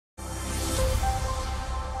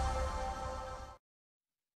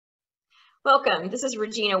Welcome. This is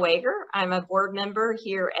Regina Weger. I'm a board member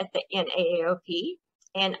here at the NAAOP,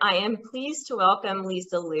 and I am pleased to welcome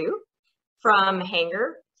Lisa Lodyga-Uhl from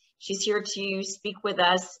Hanger. She's here to speak with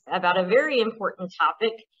us about a very important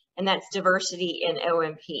topic, and that's diversity in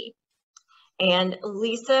OMP. And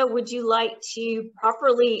Lisa, would you like to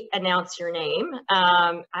properly announce your name?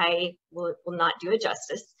 I will not do it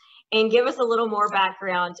justice. And give us a little more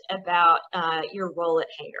background about your role at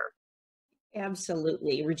Hanger.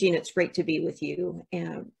 Absolutely. Regina, it's great to be with you.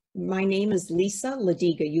 My name is Lisa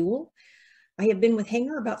Lodyga-Uhl. I have been with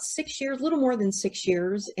Hanger about 6 years, a little more than 6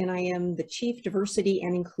 years, and I am the Chief Diversity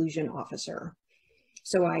and Inclusion Officer.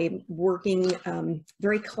 So I am working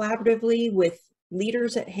very collaboratively with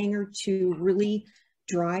leaders at Hanger to really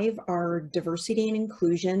drive our diversity and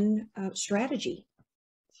inclusion strategy.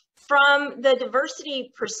 From the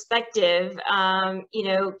diversity perspective, can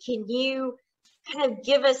you kind of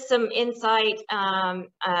give us some insight,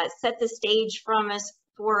 set the stage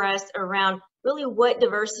for us around really what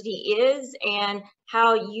diversity is and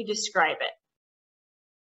how you describe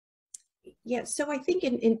it? Yeah, so I think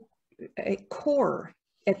in a core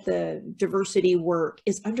at the diversity work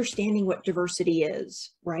is understanding what diversity is,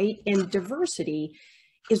 right? And diversity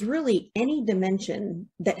is really any dimension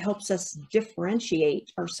that helps us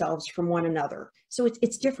differentiate ourselves from one another. So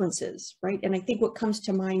it's differences, right? And I think what comes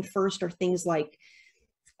to mind first are things like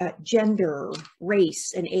gender,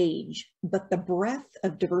 race, and age, but the breadth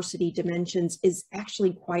of diversity dimensions is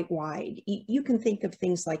actually quite wide. You can think of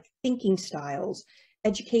things like thinking styles,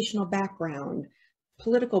 educational background,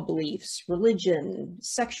 political beliefs, religion,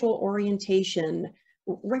 sexual orientation,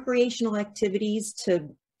 recreational activities, to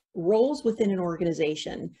roles within an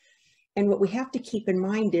organization. And what we have to keep in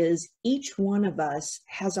mind is each one of us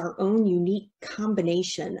has our own unique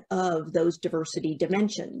combination of those diversity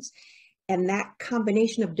dimensions. And that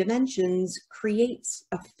combination of dimensions creates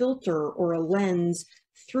a filter or a lens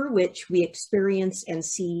through which we experience and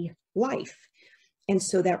see life. And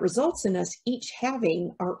so that results in us each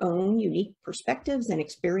having our own unique perspectives and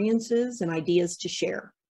experiences and ideas to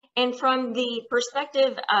share. And from the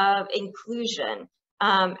perspective of inclusion,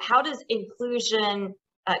 how does inclusion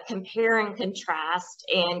compare and contrast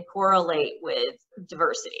and correlate with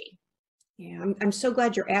diversity? Yeah, I'm so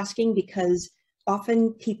glad you're asking, because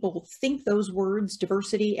often people think those words,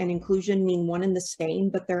 diversity and inclusion, mean one and the same,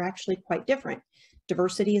 but they're actually quite different.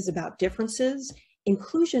 Diversity is about differences.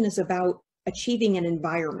 Inclusion is about achieving an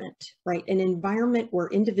environment, right? An environment where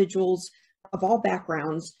individuals of all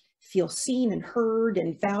backgrounds feel seen and heard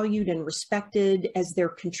and valued and respected as they're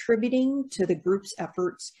contributing to the group's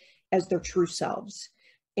efforts as their true selves.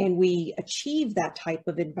 And we achieve that type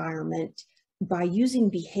of environment by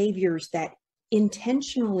using behaviors that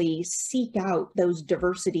intentionally seek out those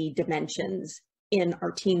diversity dimensions in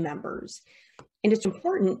our team members. And it's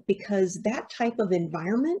important because that type of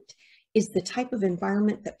environment is the type of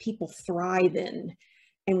environment that people thrive in.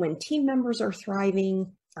 And when team members are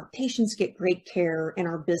thriving, our patients get great care and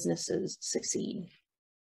our businesses succeed.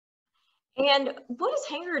 And what is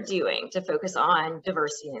Hanger doing to focus on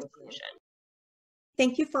diversity and inclusion?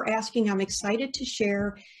 Thank you for asking. I'm excited to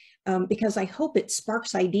share because I hope it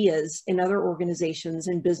sparks ideas in other organizations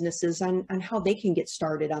and businesses on how they can get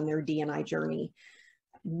started on their D&I journey.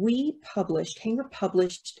 Hanger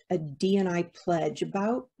published a D&I pledge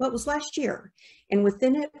about what was last year. And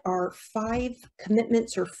within it are 5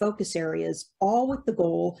 commitments or focus areas, all with the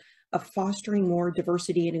goal of fostering more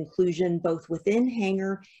diversity and inclusion, both within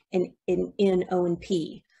Hanger and in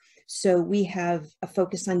O&P. So we have a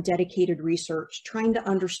focus on dedicated research, trying to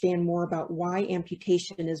understand more about why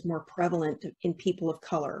amputation is more prevalent in people of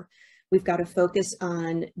color. We've got a focus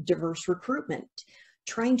on diverse recruitment,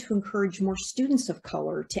 trying to encourage more students of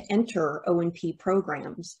color to enter O&P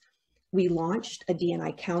programs. We launched a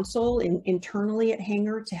D&I council internally at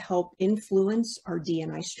Hanger to help influence our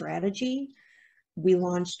D&I strategy. We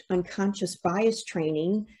launched unconscious bias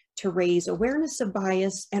training to raise awareness of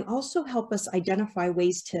bias and also help us identify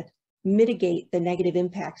ways to mitigate the negative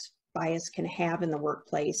impacts bias can have in the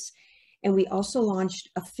workplace. And we also launched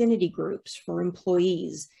affinity groups for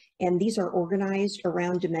employees. And these are organized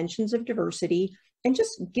around dimensions of diversity and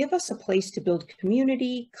just give us a place to build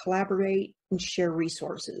community, collaborate, and share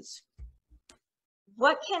resources.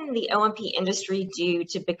 What can the O&P industry do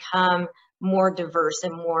to become more diverse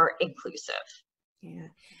and more inclusive? Yeah,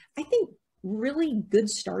 I think really good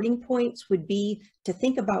starting points would be to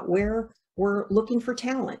think about where we're looking for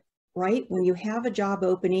talent, right? When you have a job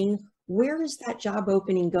opening, where is that job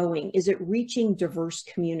opening going? Is it reaching diverse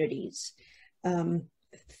communities?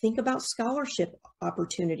 think about scholarship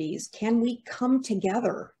opportunities. Can we come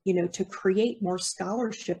together, to create more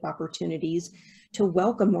scholarship opportunities to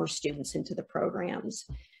welcome more students into the programs?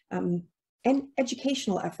 And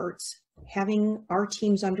educational efforts, having our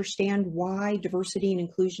teams understand why diversity and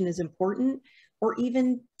inclusion is important, or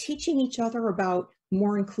even teaching each other about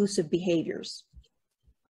more inclusive behaviors.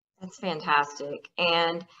 That's fantastic.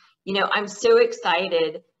 And, I'm so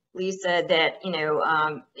excited, Lisa, that,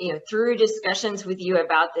 through discussions with you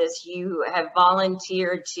about this, you have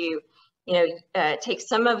volunteered to, take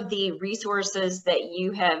some of the resources that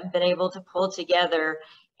you have been able to pull together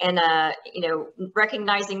and,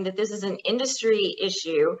 recognizing that this is an industry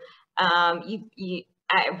issue.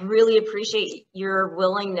 I really appreciate your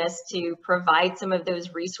willingness to provide some of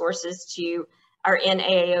those resources to our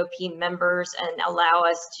NAAOP members and allow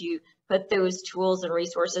us to put those tools and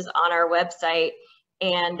resources on our website.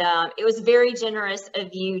 And it was very generous of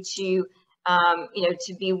you to,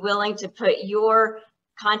 to be willing to put your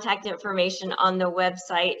contact information on the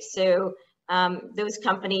website. So those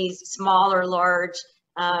companies, small or large,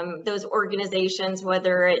 those organizations,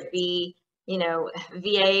 whether it be,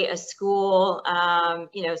 VA, a school,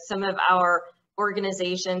 some of our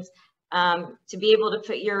organizations, to be able to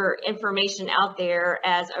put your information out there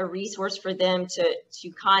as a resource for them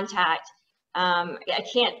to contact. I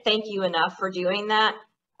can't thank you enough for doing that.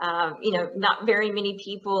 Not very many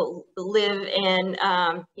people live in,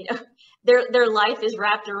 their life is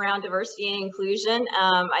wrapped around diversity and inclusion.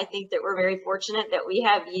 I think that we're very fortunate that we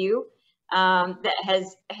have you that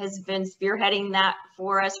has been spearheading that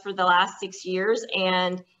for us for the last 6 years.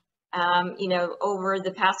 And, over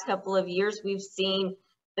the past couple of years, we've seen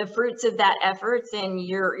the fruits of that efforts and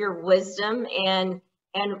your wisdom and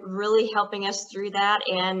really helping us through that.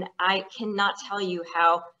 And I cannot tell you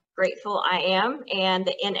how grateful I am and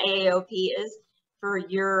the NAAOP is for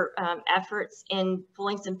your efforts in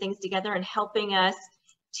pulling some things together and helping us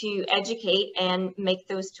to educate and make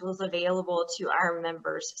those tools available to our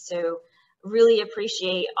members. So really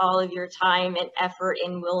appreciate all of your time and effort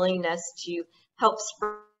and willingness to help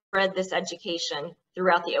spread this education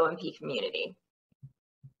throughout the OMP community.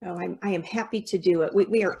 Oh, I am happy to do it.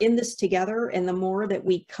 We are in this together, and the more that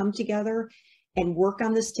we come together and work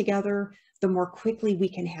on this together, the more quickly we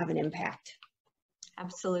can have an impact.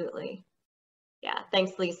 Absolutely. Yeah,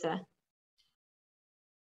 thanks, Lisa.